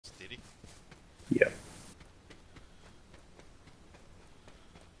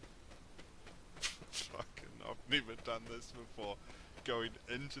done this before, going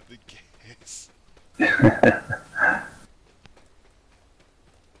into the gas.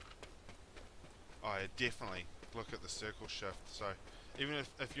 Oh yeah, definitely look at the circle shift. So even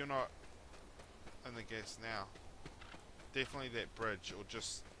if you're not in the gas now, definitely that bridge, or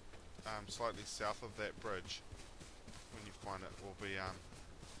just slightly south of that bridge, when you find it, will be a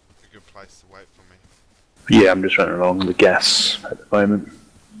good place to wait for me. Yeah, I'm just running along the gas at the moment.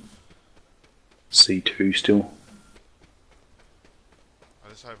 C2 still. I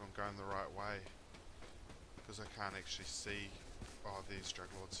just hope I'm going the right way, because I can't actually see. Oh, there's drug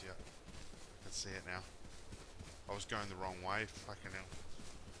lords here. I can see it now. I was going the wrong way, fucking hell.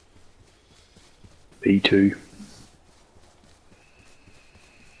 B2.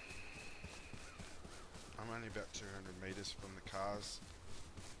 I'm only about 200 meters from the cars.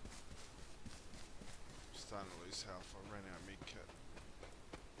 I'm starting to lose health. I ran out of med kit.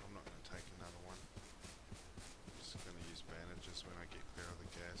 I'm not going to take another one. I'm just going to use bandages when I get clear of the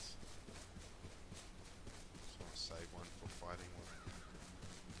gas. Just want to save one for fighting with.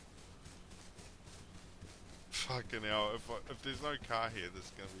 Fucking hell, if there's no car here, this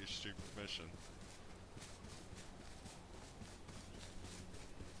is going to be a stupid mission.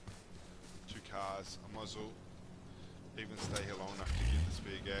 Two cars, I might as well even stay here long enough to get the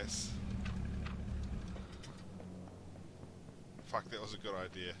spare gas. Fuck, that was a good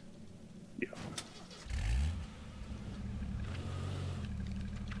idea. Yeah.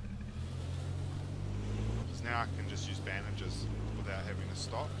 Because now I can just use bandages without having to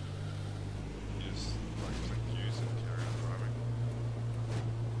stop. Just like click use and carry on driving.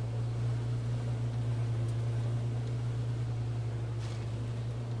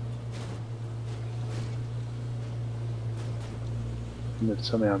 And then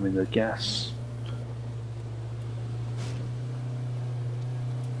somehow I'm in the gas.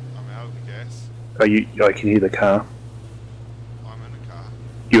 I'm out of the gas. Oh, I can hear the car. I'm in a car.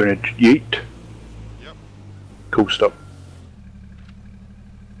 You're in a yeet? Yep. Cool, stop.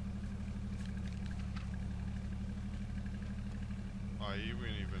 Oh, you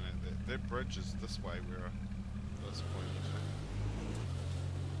weren't even at that. That bridge is this way where I was pointing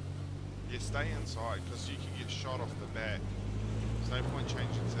to. Yeah, stay inside, because you can get shot off the back. There's no point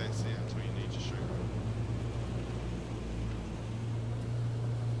changing to that seat until you need to shoot.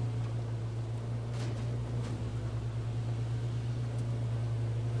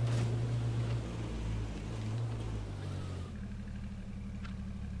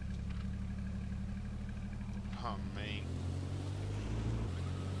 Oh, mean.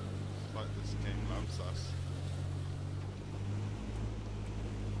 Like this game loves us.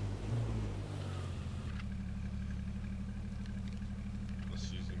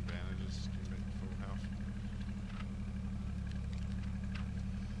 Just using bandages to get back to full health.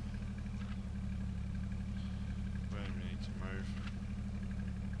 Wait a minute to move.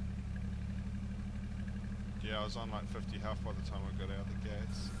 Yeah, I was on like 50 health by the time I got out of the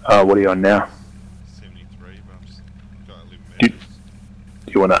gas. What are you on now? 73, but I'm just got 11 Do meters.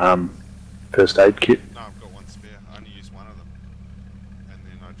 you want a first aid kit? No, I've got one spare. I only use one of them. And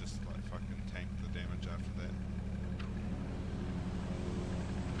then I just like fucking tank the damage after that.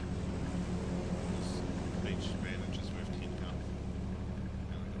 Each bandage is worth 10 health.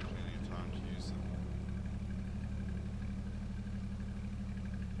 And I've got plenty of time to use them.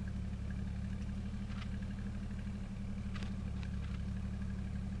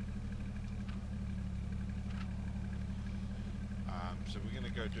 So we're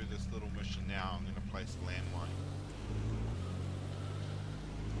going to go do this little mission now. I'm going to place a landmine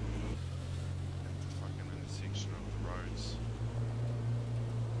at the fucking intersection of the roads.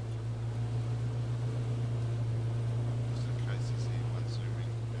 Just in case there's anyone zooming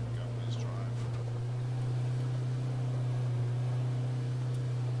at Governor's Drive.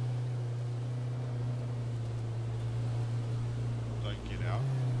 Don't get out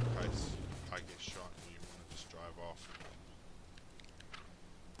in case I get shot and you want to just drive off.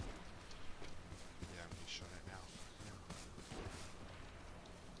 Yeah, I'm getting shot at now.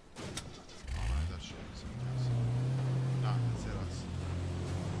 Oh no, that's shooting something else. No, it's at us.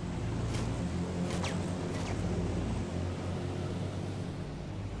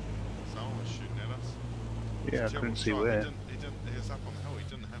 Someone was shooting at us. Yeah, I It's a couldn't terrible see shot. where. He was up on the hill, he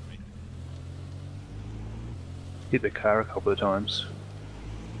didn't have me. Hit the car a couple of times.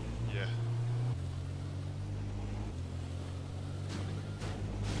 Yeah.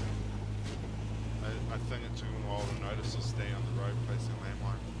 I think it took him a while to notice us staying on the road placing a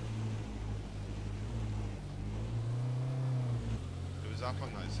landmine. It was up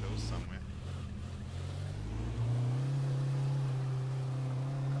on those hills somewhere.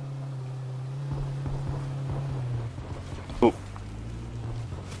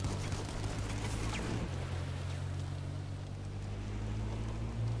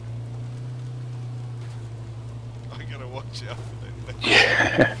 gotta watch out for that thing.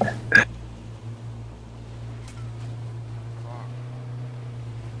 Yeah. Fuck.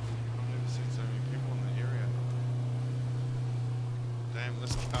 I've never seen so many people in the area. Damn,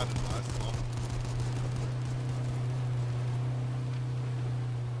 this car didn't last long.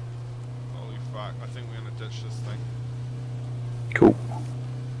 Holy fuck, I think we're gonna ditch this thing. Cool.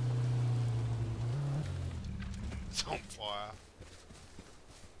 It's on fire.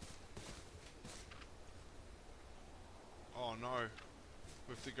 Oh no.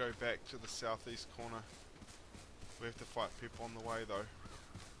 We have to go back to the southeast corner. We have to fight people on the way though.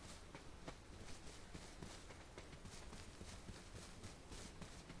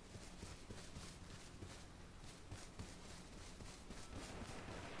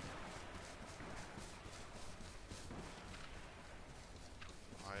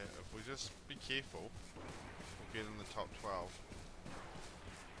 If we just be careful, we'll get in the top 12.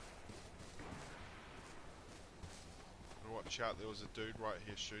 But watch out, there was a dude right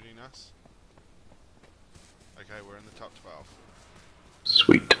here shooting us. Okay, we're in the top 12.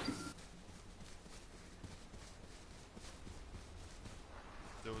 Sweet.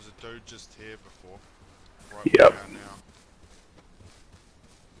 There was a dude just here before. Right Yep. where we are now.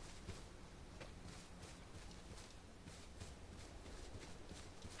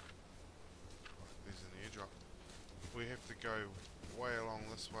 There's an airdrop. We have to go way along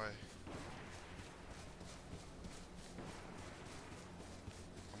this way.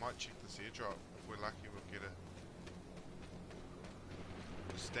 I might check this airdrop. If we're lucky, we'll get it.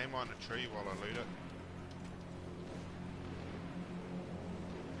 Just stand behind a tree while I loot it.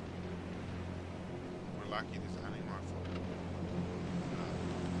 We're lucky there's a hunting rifle.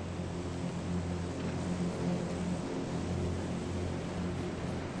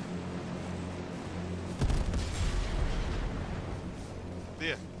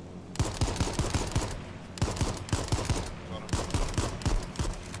 There. Got him.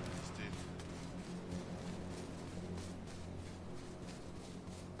 He's dead.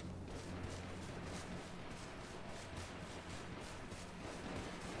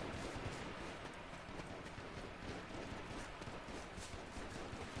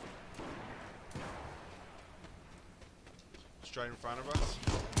 Straight in front of us.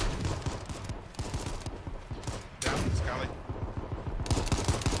 Down the scully.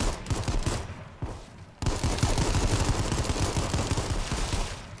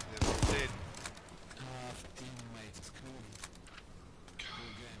 Yeah, they're dead. Tough teammates, cool.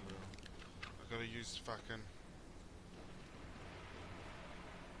 Cool game, bro. I gotta use fucking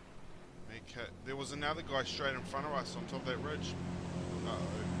make it. There was another guy straight in front of us on top of that ridge. Uh oh.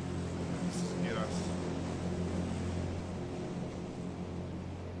 This is get us.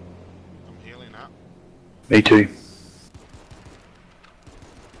 I'm healing up. Me too.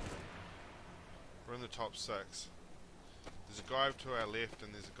 We're in the top 6. There's a guy to our left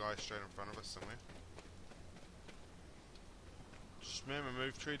and there's a guy straight in front of us somewhere. Just remember,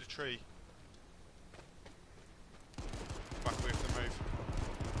 move tree to tree. Fuck, we have to move.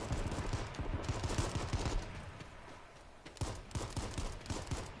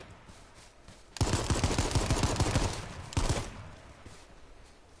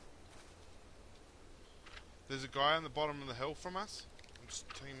 There's a guy on the bottom of the hill from us. I'm just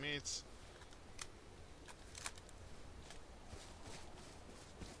taking meds.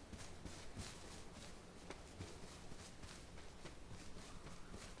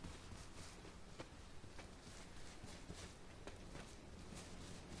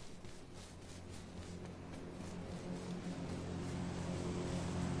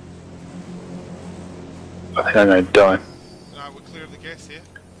 I think I'm going to die. No, we're clear of the gas here.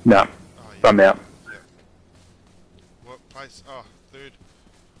 No, Oh, yeah. I'm out. Yeah. What place? Oh, third.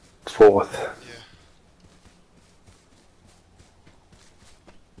 Fourth. Yeah.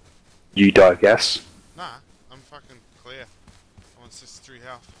 You die, gas. Nah, I'm fucking clear. I'm on 63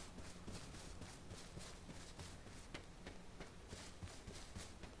 health.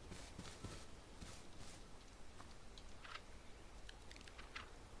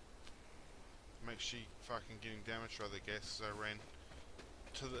 Make she fucking getting damaged by the gas as I ran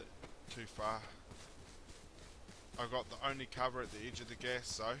to the too far. I got the only cover at the edge of the gas,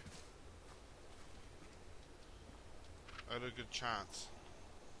 so I had a good chance.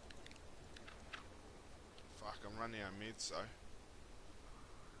 Fuck, I'm running out of meds, so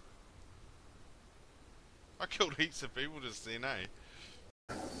I killed heaps of people just then, eh?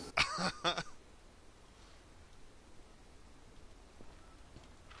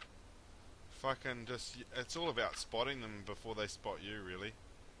 Fucking just, it's all about spotting them before they spot you, really.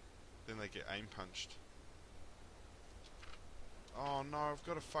 Then they get aim punched. Oh no, I've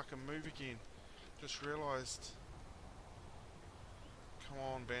got to fucking move again. Just realised. Come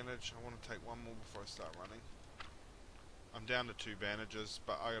on, bandage. I want to take one more before I start running. I'm down to 2 bandages,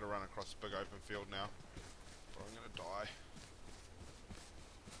 but I gotta run across a big open field now, or I'm gonna die.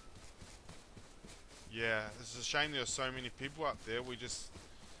 Yeah, it's a shame there's so many people up there. We just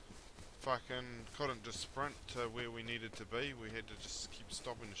fucking couldn't just sprint to where we needed to be. We had to just keep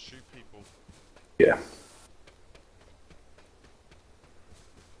stopping to shoot people. Yeah.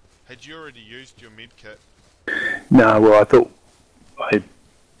 Had you already used your med kit? No, well, I thought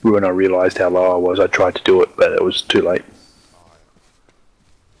when I realised how low I was, I tried to do it, but it was too late. Oh,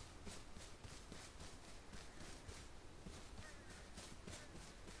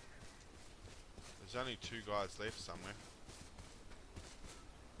 yeah. There's only 2 guys left somewhere.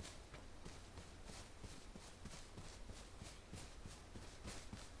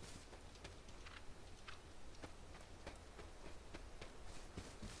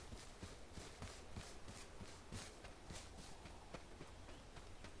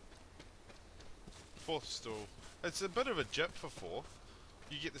 Fourth still. It's a bit of a jip for 4th.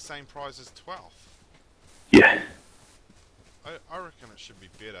 You get the same prize as 12th. Yeah. I reckon it should be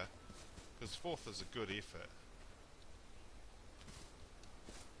better, because 4th is a good effort.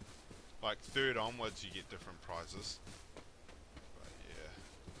 Like 3rd onwards you get different prizes. But yeah.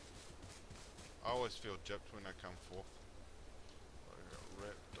 I always feel gypped when I come 4th. I got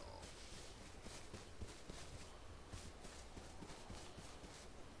ripped off.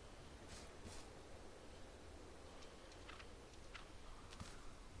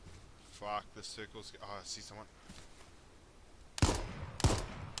 Fuck, the circle's... Oh, I see someone.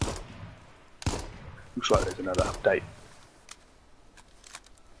 Looks like there's another update.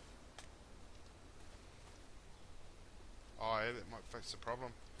 Oh yeah, that might fix the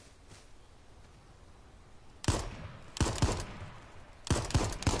problem.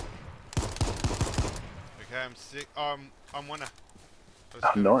 Okay, I'm sick. I'm winner. Let's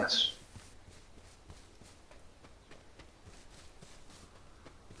Oh, go. nice.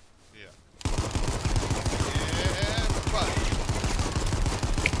 Yeah. Yeah, buddy.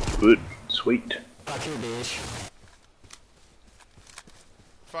 Good. Sweet. Fuck you, bitch.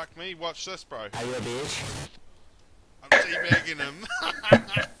 Fuck me, watch this, bro. Are you a bitch? I'm teabagging him.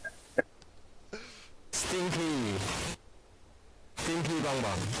 Stinky. Stinky bong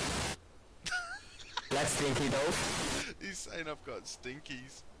bong. Let's stinky dove. He's saying I've got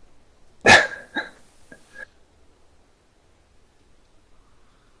stinkies.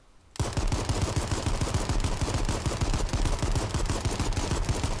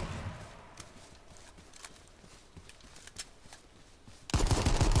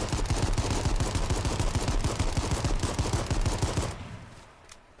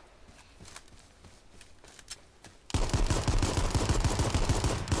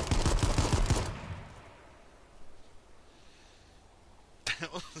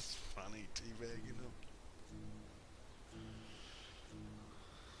 That was funny, teabagging him.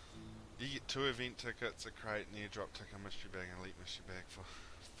 You get 2 event tickets, a crate, an airdrop ticket, mystery bag, and elite mystery bag for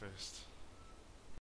first.